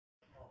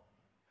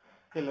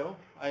Hello,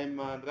 I'm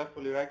Andreas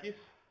Polirakis.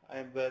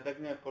 I'm the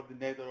technical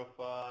coordinator of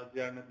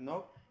Grnet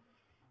Noc.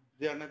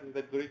 Grnet is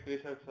the Greek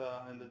Research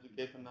and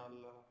Educational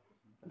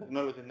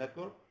Technology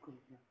Network,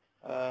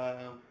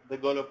 the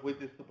goal of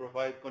which is to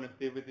provide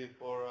connectivity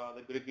for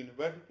the Greek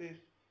universities,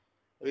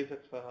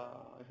 research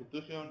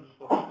institutions,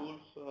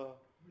 schools,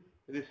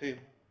 etc.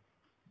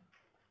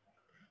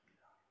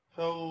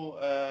 So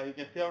you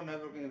can see our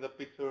network in the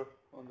picture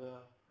on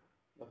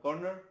the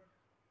corner.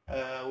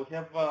 We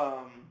have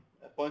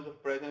points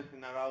of presence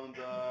in around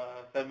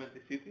 70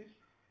 cities,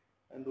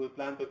 and we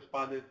plan to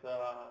expand it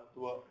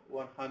to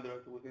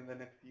 100 within the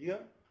next year.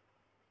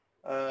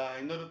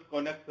 In order to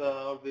connect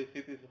all these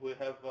cities, we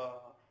have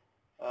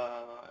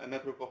a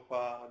network of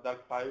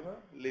dark fiber,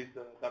 leased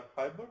dark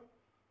fiber,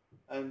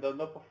 and on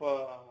top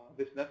of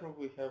this network,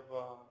 we have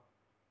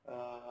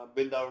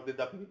built our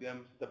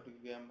DWDM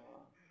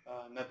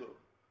network.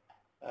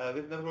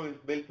 This network is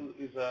built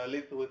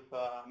lit with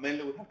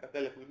mainly with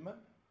Alcatel equipment.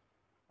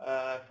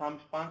 Some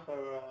spans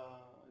are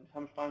in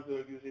some spans we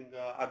are using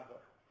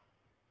Advar.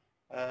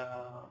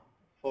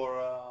 For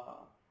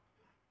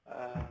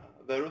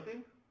the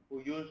routing,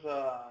 we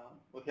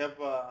have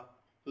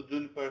two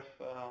Junipers,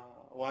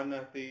 one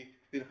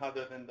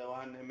T1600 and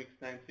one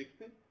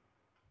MX960,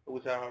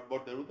 which are our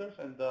border routers,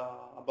 and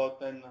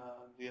about 10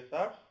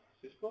 GSRs,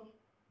 Cisco's,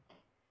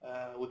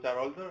 which are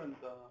older, and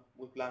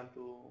we plan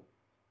to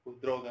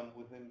withdraw them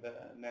within the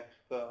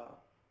next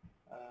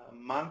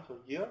month or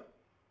year.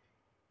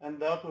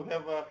 And also we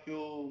have a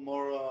few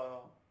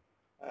more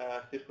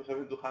Cisco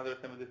 7200,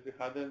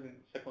 7300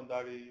 in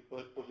secondary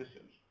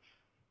positions.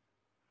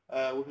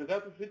 With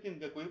regard to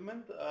switching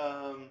equipment,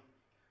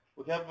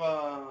 we have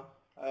a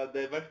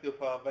diversity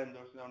of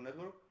vendors in our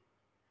network.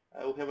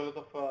 We have a lot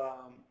of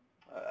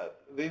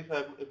these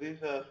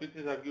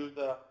switches are used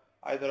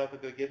either as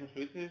aggregation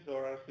switches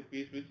or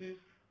RCP switches,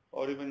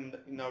 or even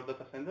in our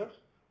data centers.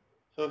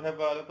 So we have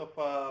a lot of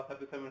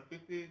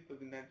 3750,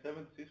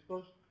 2970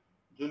 Cisco's,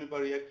 Juniper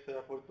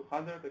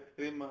EX4200,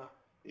 Extreme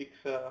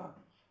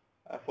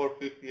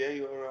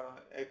X450A or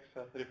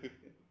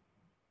X350.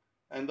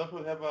 And also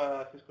we have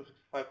Cisco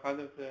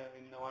 6500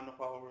 in one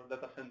of our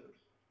data centers.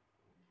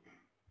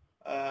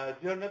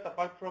 Grnet,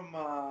 apart from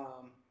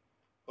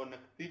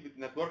connectivity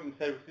networking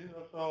services,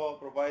 also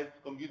provides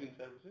computing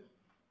services.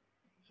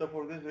 So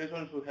for these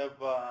reasons, we have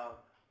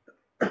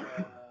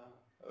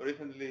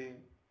recently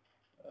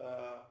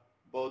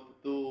bought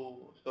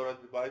two storage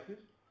devices.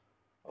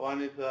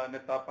 One is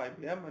NetApp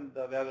IBM, and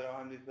the other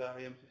one is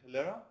EMC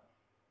Celera,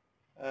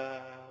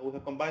 with a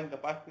combined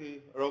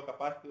capacity, raw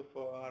capacity of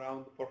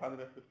around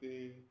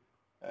 450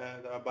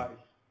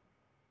 terabytes.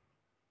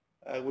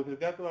 With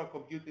regard to our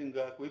computing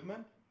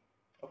equipment,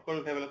 of course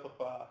we have a lot of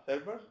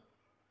servers,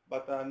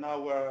 but now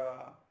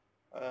we're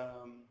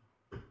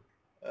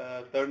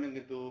turning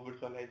into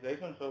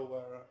virtualization, so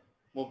we're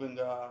moving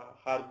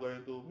hardware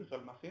into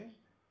virtual machines.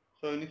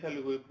 So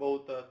initially we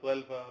bought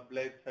 12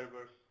 blade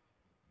servers,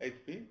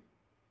 HP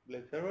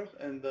blade servers,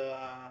 and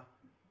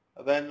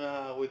then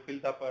we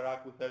filled up a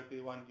rack with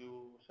 31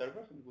 new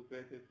servers, and we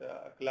created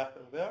a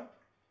cluster there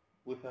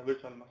with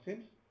virtual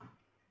machines.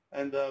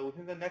 And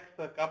within the next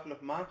couple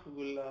of months, we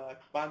will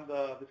expand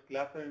this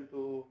cluster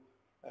into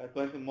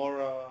 20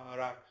 more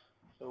racks.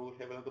 So we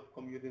have a lot of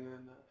computing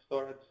and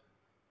storage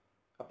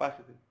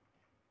capacity.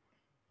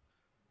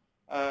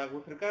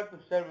 With regard to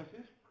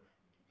services,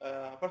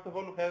 first of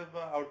all, we have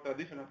our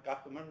traditional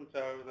customers, which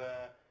are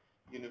the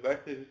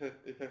universities,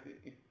 research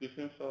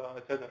institutions,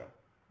 etc.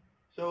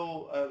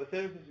 So the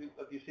services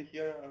that you see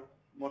here are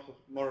more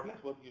or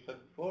less what you said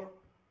before.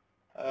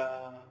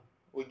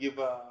 We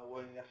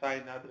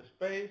assign address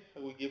space,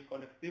 we give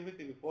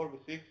connectivity v4,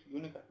 v6,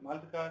 unicast,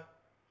 multicast,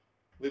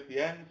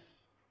 VPNs,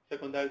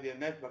 secondary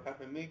DNS,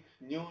 backup MX,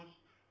 news,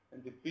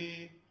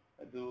 NDP,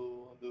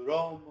 do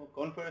ROM,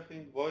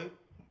 conferencing, voice,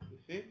 you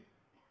see.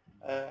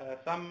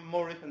 Some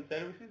more recent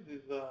services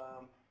is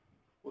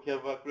we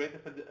have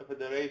created a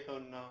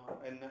federation,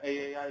 an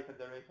AAI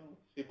federation,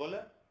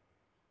 Cibole,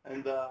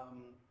 and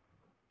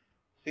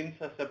since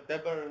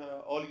September,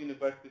 all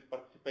universities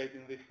participate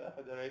in this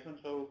federation,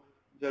 so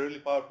it's a really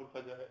powerful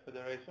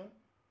federation.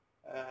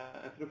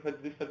 And through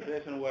this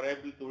federation, we're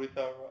able to reach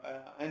our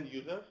end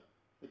users,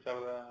 which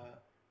are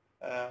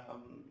the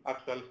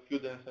actual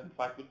students and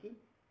faculty.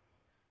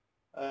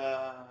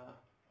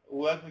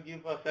 We also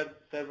give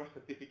server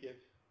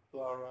certificates to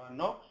our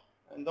NOCs,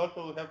 and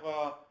also we have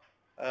a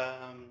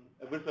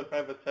virtual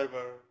private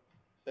server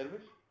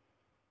service,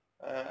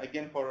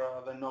 again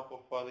for the NOC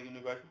of the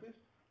universities,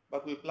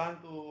 but we plan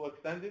to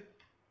extend it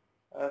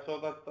so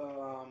that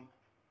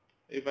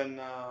even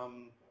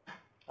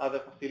other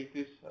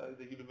facilities,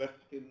 the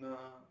university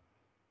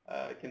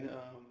can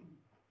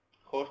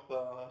host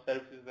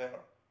services there.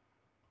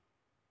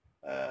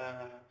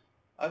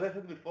 As I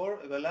said before,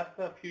 the last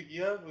few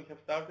years we have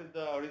started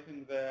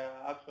reaching the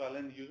actual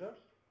end users.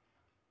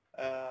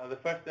 The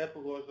first step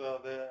was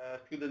the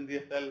student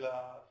DSL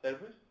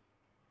service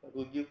that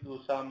we give to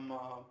some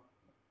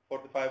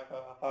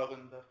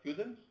 45,000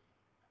 students.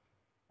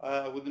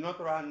 We do not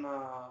run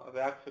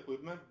the access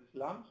equipment, these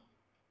lamps,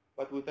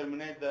 but we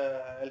terminate the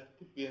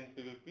LTTP and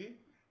PVP,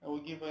 and we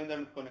give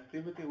internet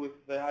connectivity with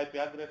the IP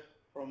address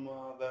from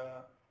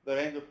the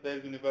range of their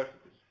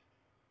universities.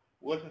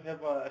 We also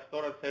have a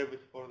storage service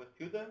for the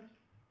students,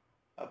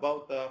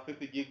 about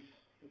 50 gigs,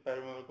 if I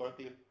remember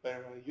correctly,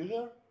 per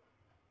user.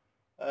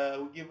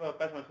 We give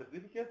personal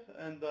certificates,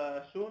 and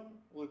soon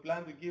we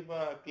plan to give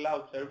a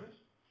cloud service.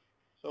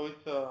 So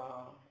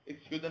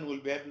each student will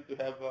be able to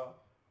have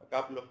a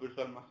couple of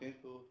virtual machines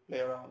to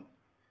play around.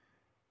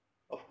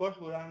 Of course,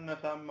 we run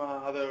some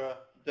other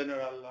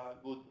general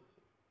good,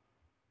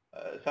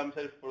 some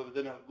service for the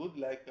general good,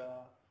 like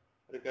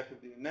recursive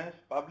DNS,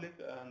 public,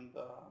 and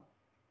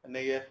an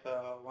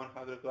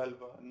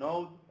AS112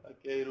 node, a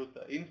K-root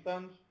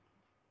instance.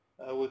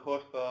 We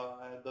host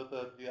a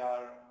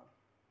 .gr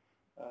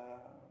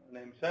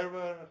name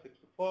server,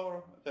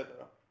 64,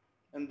 etc.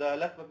 And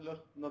last but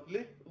not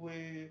least,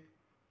 we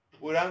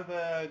run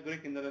the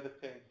Greek Internet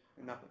Exchange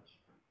in Athens.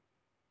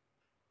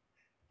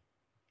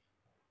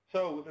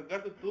 So with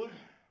regard to tools,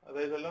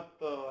 there's a lot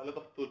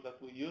of tools that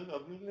we use.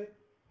 Obviously,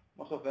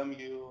 most of them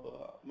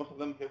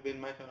have been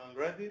mentioned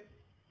already.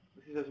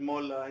 This is a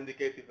small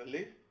indicative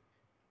list.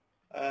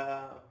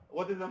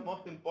 What is the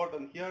most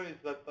important here is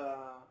that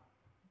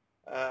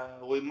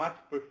we much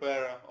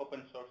prefer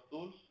open source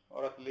tools,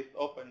 or at least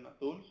open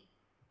tools,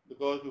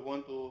 because we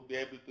want to be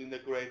able to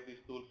integrate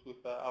these tools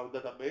with our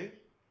database.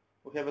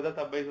 We have a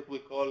database that we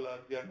call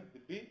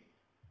GrnetDB.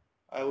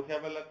 We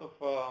have a lot of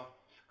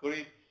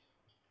scripts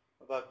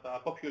that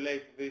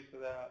populate this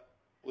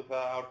with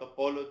our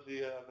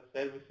topology, the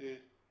services,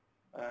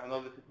 and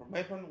all this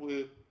information.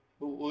 We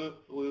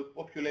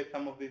populate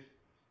some of this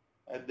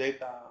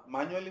data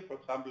manually, for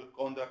example,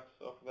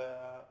 contracts of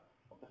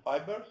the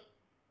fibers.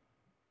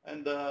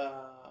 And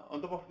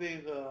on top of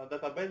this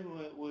database,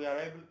 we are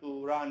able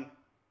to run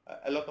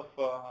a lot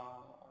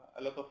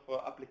of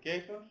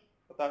applications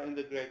that are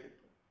integrated,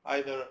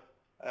 either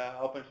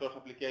open source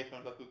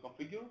applications that we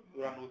configure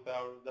to run with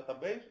our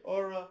database,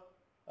 or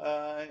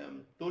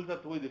tools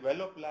that we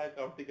develop, like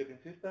our ticketing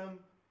system,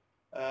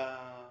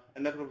 a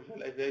network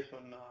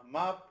visualization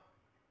map,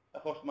 a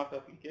host master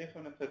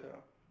application,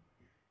 etc.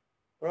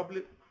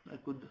 Probably I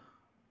could.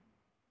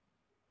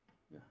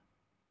 Yeah.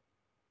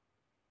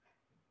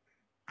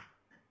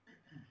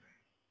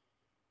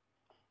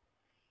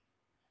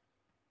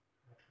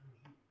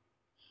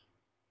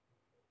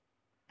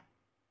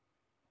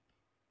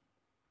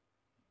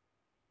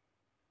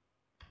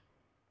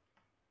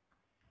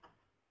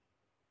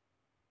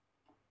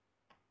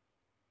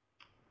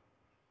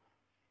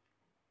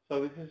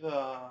 So this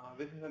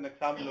is an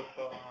example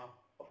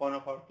of one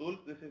of our tools.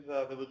 This is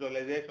the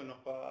visualization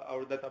of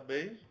our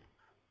database.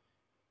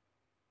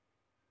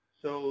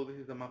 So this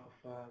is the map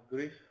of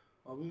Greece,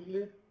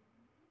 obviously.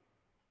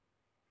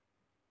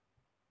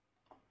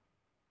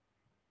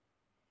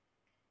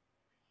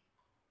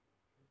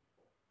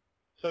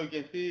 So you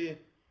can see,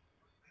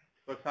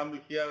 for example,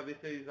 here this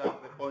is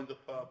the point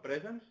of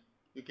presence.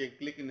 You can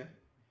click in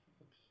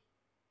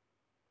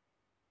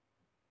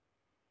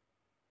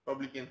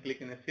probably can click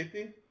in a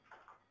city,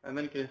 and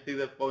then you can see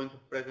the points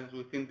of presence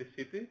within the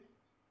city,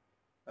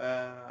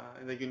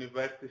 in the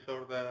universities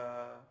or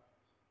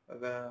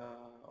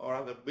or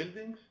other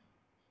buildings.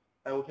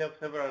 We have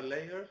several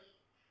layers.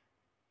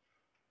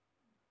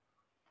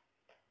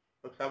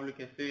 For example, you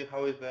can see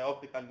how is the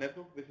optical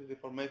network. This is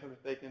information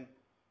taken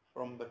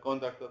from the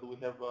contacts that we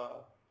have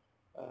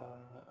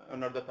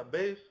on our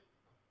database.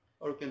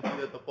 Or you can see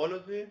the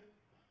topology,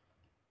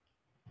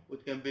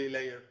 which can be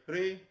layer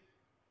 3,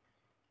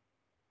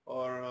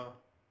 or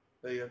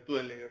layer 2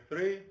 and layer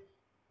 3.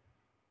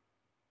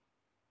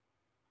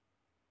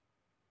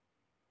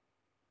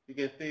 You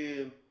can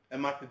see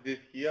MRTGs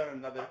here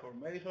and other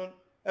information.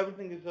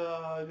 Everything is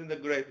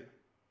integrated.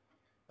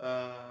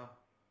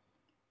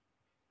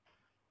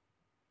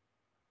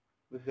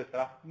 This is a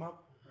traffic map.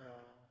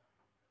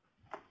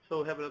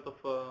 So we have a lot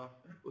of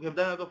we have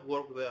done a lot of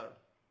work there.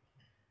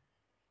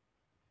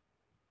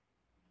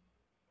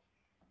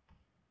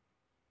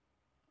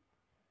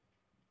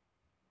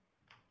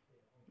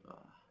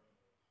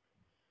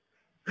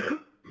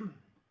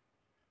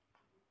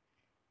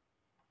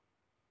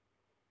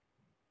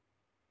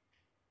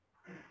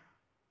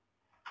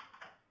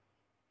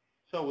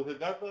 So with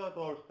regard to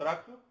our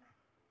structure,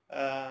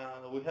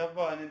 we have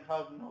an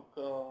in-house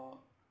NOC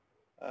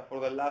for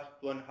the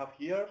last 2.5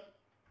 years.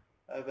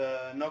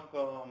 The NOC,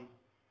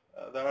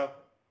 there are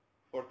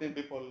 14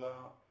 people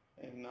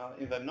in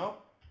the NOC.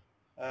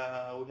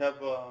 We have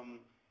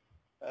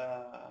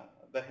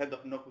the head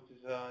of NOC, which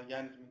is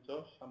Yannis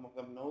Mitsos. Some of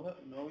them know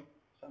it.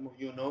 Some of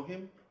you know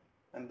him.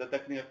 And the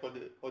technical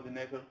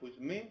coordinator, who is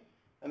me.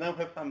 And then we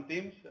have some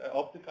teams,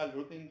 optical,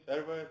 routing,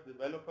 servers,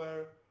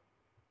 developer,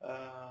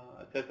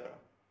 etc.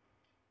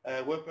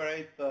 We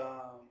operate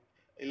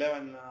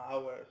 11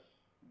 hours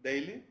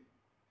daily,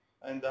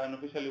 and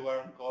unofficially we're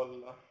on call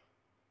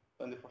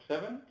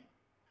 24/7.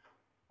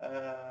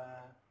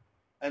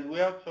 And we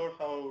outsource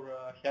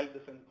our help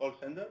desk and call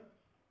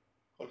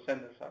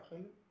centers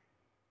actually.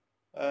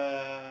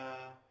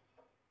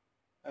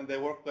 And they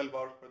work 12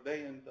 hours per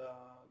day, and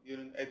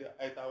during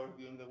 8 hours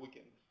during the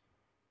weekends.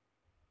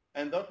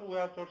 And also we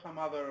outsource some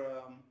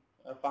other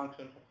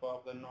functions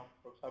of the NOC,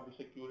 for example,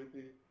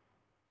 security,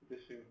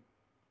 etc.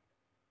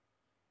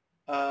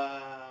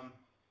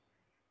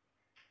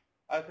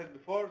 As I said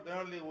before,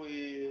 generally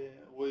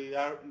we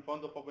are in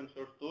front of open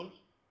source tools,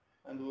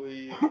 and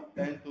we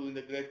tend to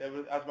integrate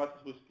as much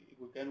as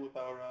we can with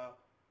our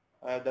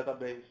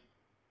database.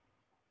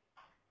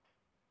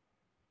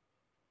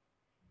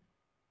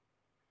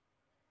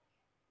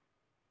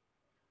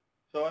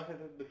 So as I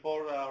said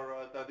before,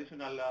 our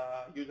traditional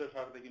users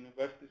are the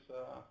universities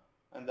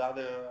and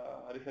other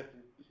research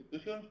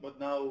institutions, but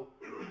now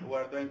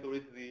we're trying to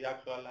reach the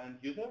actual end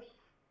users.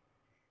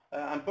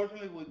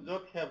 Unfortunately, we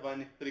don't have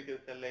any strict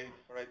SLAs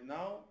right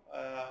now.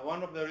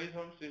 One of the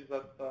reasons is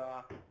that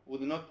we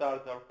do not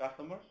charge our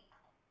customers,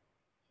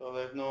 so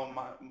there's no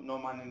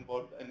money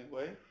involved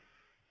anyway.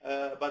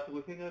 But we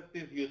think that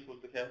it is useful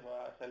to have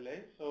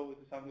SLAs, so it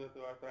is something that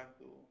we are trying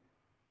to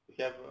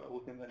have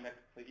within the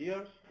next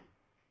years.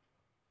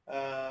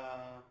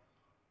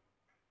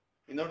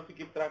 In order to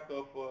keep track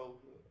of,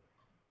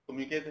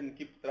 communicate and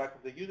keep track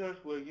of the users,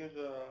 we use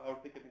our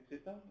ticketing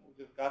system, which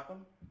is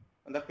custom.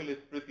 And actually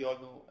it's pretty old,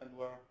 and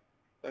we're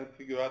trying to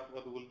figure out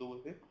what we will do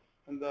with it.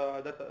 And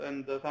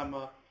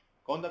some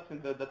contacts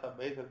in the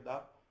database and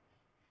that.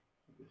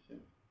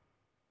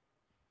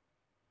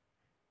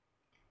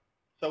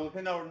 So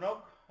within our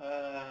NOC,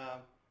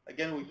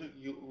 again,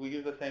 we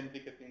use the same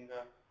ticketing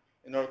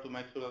in order to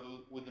make sure that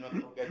we do not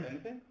forget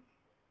anything.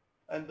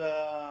 And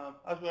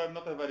as we are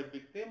not a very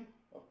big team,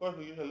 of course,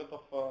 we use a lot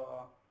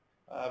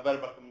of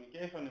verbal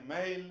communication,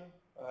 email,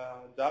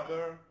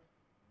 Jabber,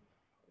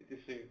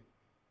 etc.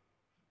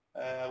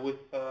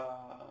 With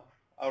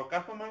our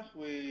customers,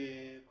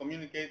 we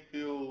communicate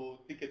through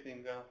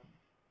ticketing,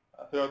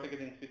 through our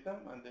ticketing system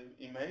and the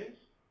emails,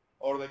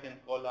 or they can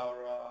call our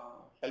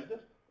help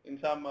desk. In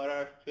some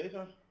rare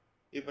situations,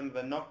 even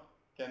the NOC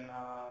can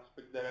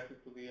speak directly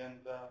to the end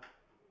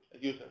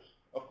users.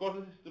 Of course,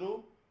 this is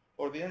true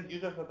for the end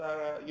users that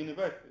are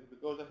universities,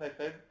 because as I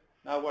said,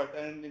 now we're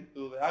turning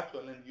to the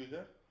actual end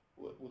users,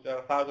 which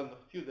are thousands of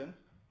students,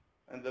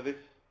 and this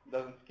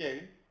doesn't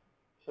scale.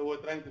 So we're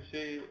trying to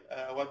see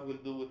what we'll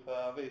do with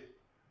this.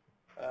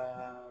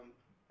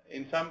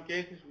 In some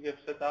cases, we have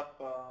set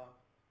up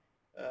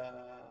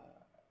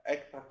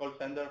extra call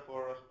center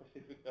for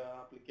specific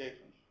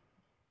applications.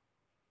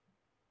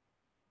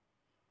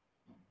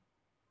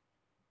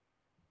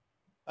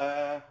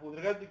 With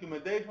regard to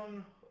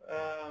documentation,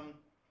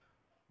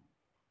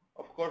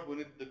 of course, we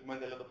need to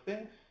document a lot of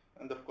things,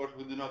 and of course,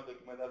 we do not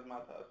document as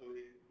much as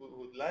we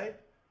would like.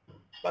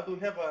 But we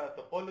have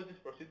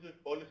topologies, procedures,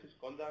 policies,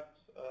 contacts,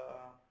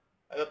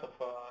 a lot of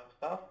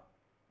stuff.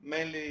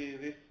 Mainly,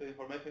 this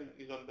information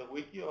is on the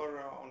wiki or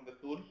on the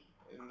tools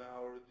in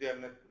our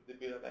Grnet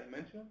DB that I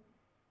mentioned.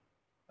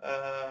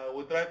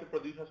 We try to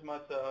produce as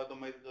much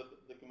automated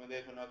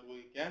documentation as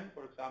we can.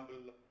 For example,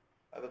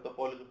 the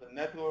topology of the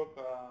network,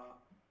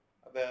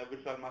 the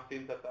virtual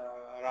machines that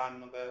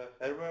run on the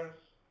servers,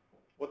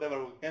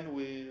 whatever we can,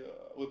 we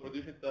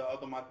produce it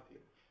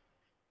automatically.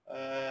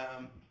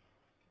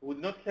 We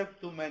do not have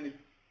too many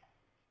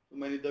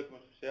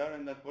documents to share,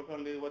 and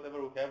unfortunately, whatever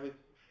we have is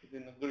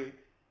in Greek.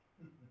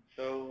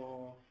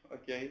 So,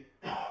 okay,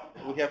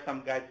 we have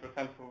some guides, for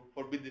example,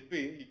 for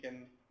BDP. You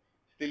can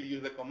still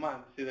use the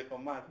command, see the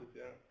commands, which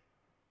are,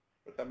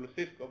 for example,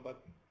 Cisco,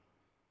 but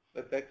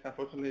the text,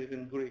 unfortunately, is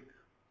in Greek.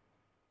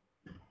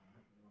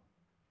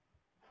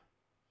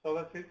 So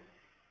that's it.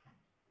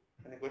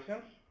 Any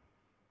questions?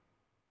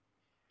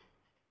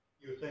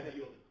 You were saying that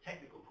you're the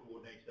technical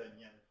coordinator and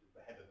Yanis is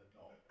the head of the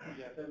NOC.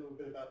 Yeah. Tell a little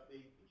bit about the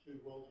two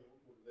roles.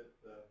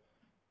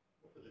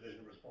 What's the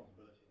division of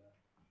responsibility there?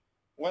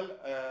 Well,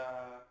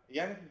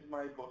 Yanis is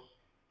my boss.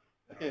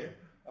 Okay,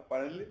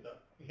 apparently.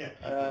 Yeah.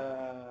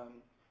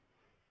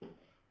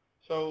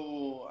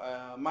 So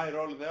my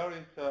role there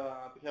is to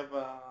have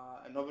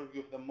an overview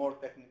of the more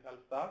technical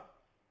stuff.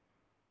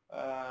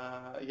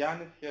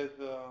 Yanis has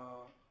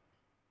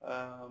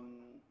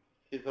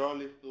his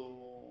role is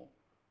to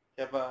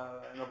have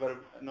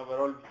an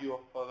overall view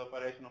of the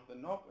operation of the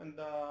NOC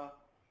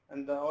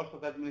and also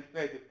the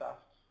administrative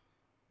tasks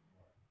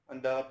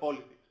and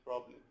politics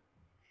probably.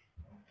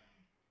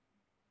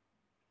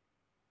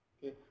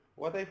 Okay.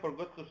 What I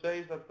forgot to say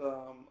is that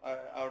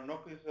our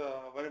NOC is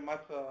very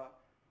much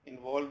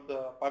involved,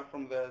 apart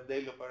from the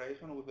daily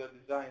operation, with the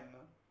design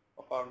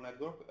of our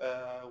network.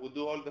 We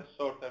do all the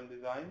short-term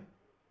design,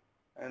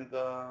 and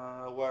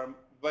we're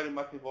very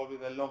much involved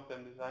with the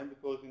long-term design,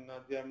 because in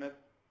Grnet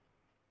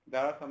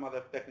there are some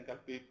other technical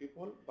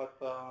people, but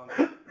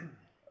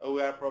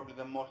we are probably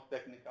the most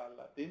technical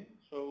team.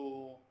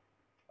 So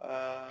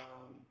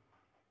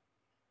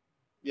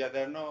yeah,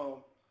 there are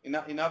no in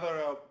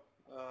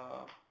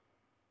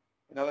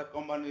other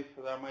companies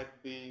there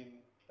might be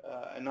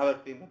another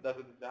team that does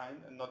the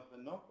design and not the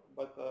NOC.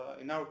 But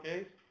in our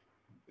case,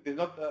 it is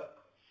not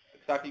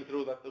exactly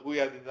true that we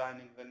are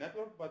designing the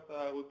network, but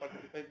we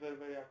participate very,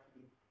 very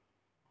actively.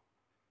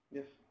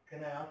 Yes.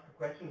 Can I ask a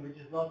question which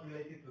is not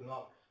related to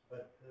NOCs,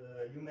 but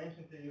you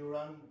mentioned that you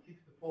run 6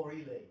 to 4 for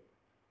relay.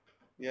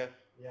 Yes.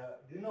 Yeah.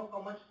 Do you know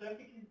how much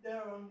traffic is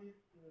there on this?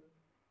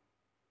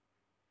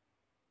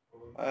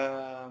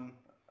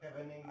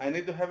 I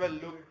need to have a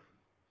look.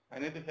 I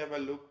need to have a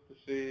look to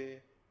see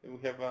if we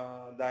have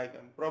a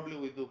diagram. Probably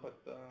we do, but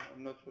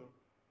I'm not sure.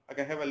 I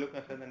can have a look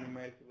and send an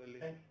email to the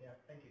list.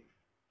 Thank you.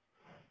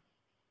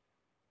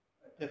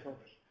 Yes, sir.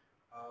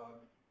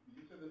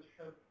 You said that you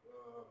have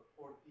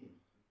 4 teams,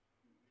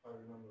 if I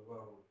remember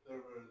well,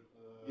 servers,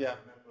 Yeah.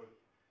 network.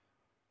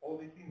 All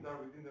these teams are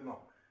within the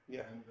NOC.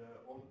 Yeah. And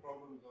all the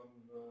problems on,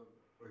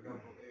 for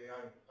example,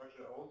 AI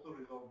infrastructure are also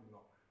resolved in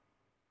NOC.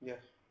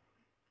 Yes.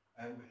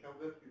 And the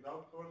help desk is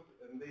outsourced,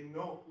 and they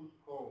know whose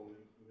call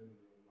is within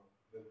the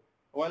NOC.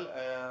 Well,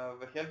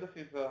 the help desk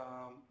is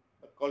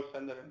a call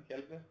center, and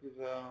help desk is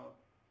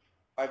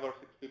 5 or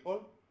 6 people.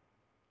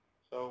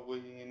 So we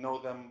know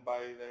them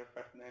by their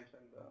first names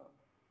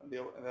and the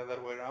other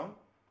way around.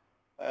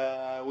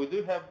 We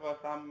do have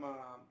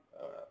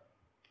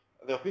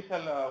the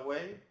official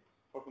way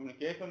for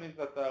communication is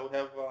that we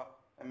have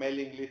a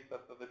mailing list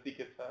that the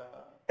tickets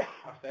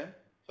are sent,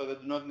 so they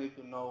do not need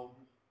to know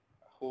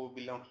who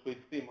belongs to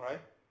each team,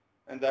 right?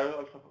 And there are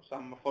also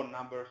some phone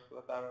numbers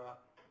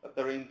that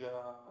ring,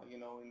 in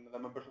the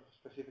members of a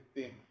specific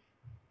team,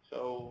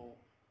 so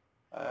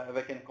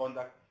they can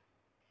contact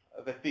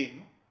the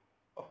team.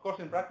 Of course,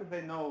 in practice,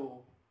 they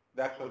know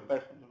the actual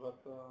person, but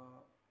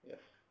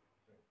yes.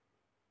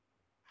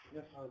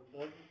 Yes.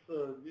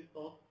 Does this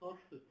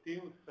outsourced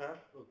team have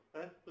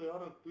access to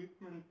your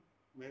equipment,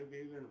 maybe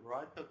even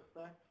write a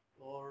spec,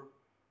 or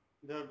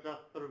they're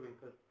just serving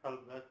as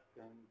help desk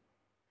and...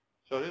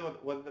 Sorry,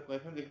 what is the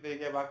question? If they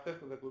have access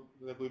to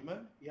the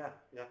equipment? Yes.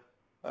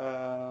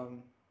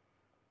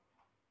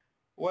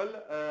 Well,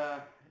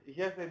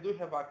 yes, they do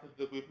have access to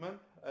the equipment,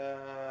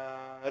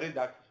 read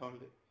access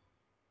only.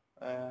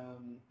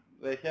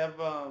 They have,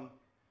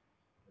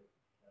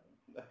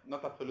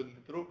 not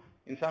absolutely true,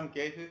 in some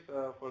cases,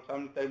 for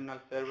some terminal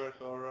servers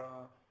or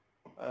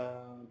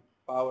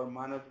power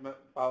management,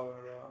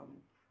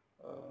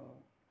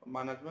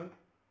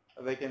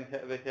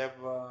 they have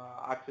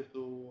access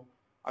to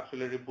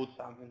actually reboot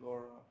something,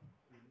 or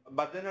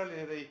but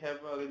generally they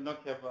do not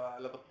have a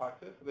lot of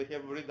access. They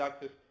have read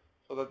access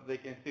so that they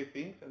can see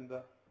things, and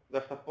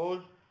they're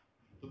supposed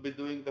to be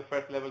doing the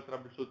first level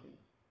troubleshooting,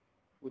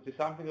 which is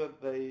something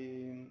that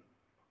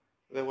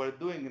they were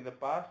doing in the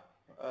past.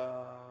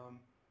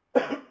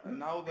 And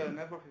now the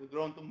network has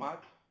grown too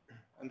much,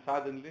 and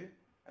suddenly,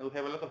 and we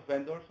have a lot of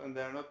vendors, and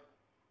they are not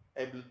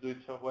able to do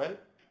it so well,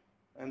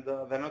 and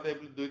they're not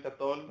able to do it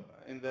at all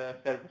in the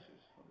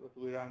services that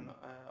we run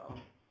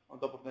on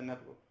top of the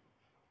network.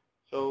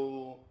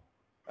 So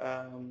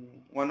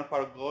one of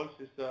our goals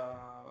is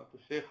to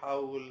see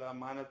how we'll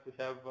manage to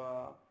have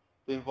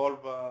to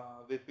involve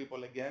these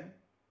people again,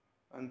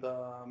 and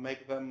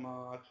make them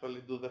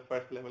actually do the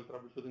first level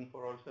troubleshooting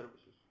for all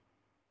services.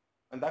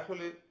 And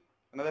actually,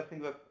 another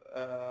thing that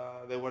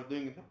they were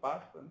doing in the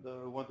past, and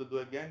we want to do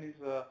again, is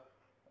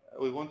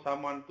we want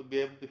someone to be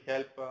able to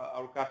help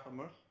our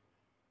customers,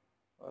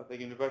 the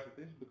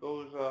universities,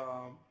 because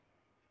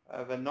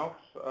the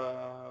NOCs,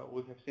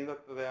 we have seen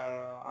that they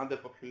are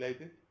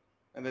underpopulated,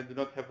 and they do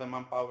not have the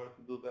manpower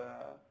to do the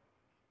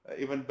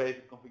even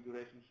basic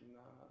configurations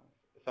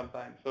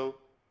sometimes. So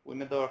we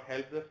need our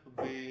help desk to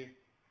be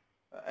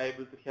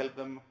able to help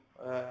them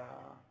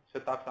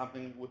set up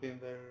something within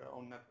their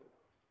own network.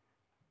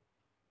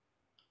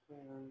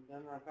 And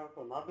then I have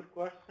another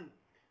question.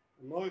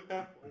 I know you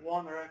have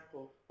 1 rack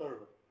of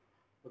servers,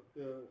 but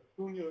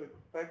soon you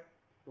expect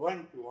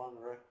 21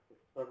 racks of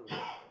servers.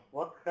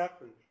 What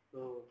happens?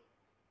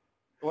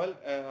 Well,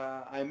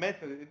 I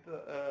mentioned it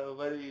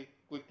very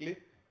quickly.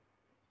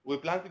 We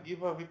plan to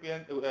give a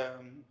VPN,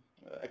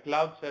 a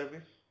cloud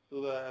service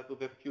to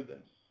the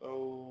students,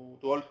 so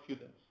to all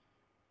students.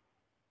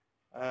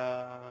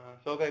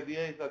 So the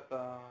idea is that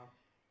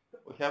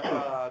we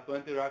have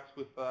 20 racks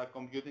with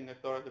computing and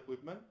storage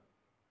equipment.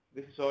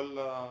 This is all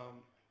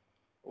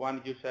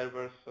 1U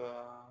servers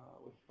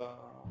with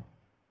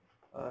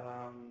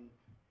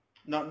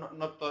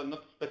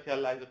not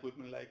specialized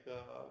equipment like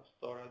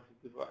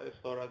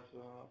storage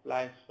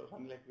appliances or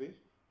something like this.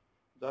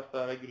 Just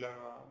a regular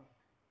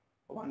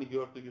 1U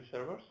or 2U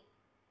servers,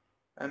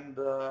 and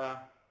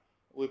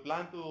we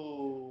plan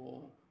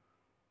to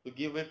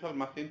give virtual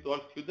machine to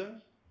all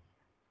students.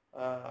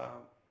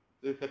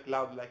 This is a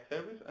cloud-like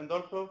service, and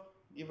also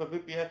give a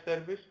VPS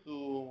service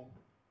to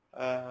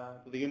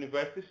the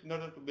universities in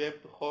order to be able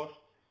to host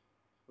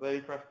the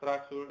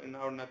infrastructure in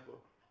our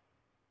network.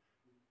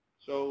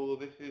 So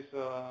this is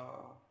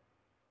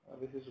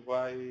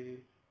why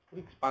we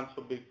expand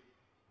so big.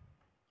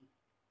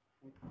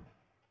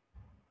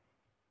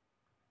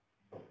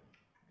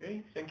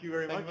 Okay, thank you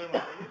very much. Thank you very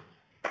much.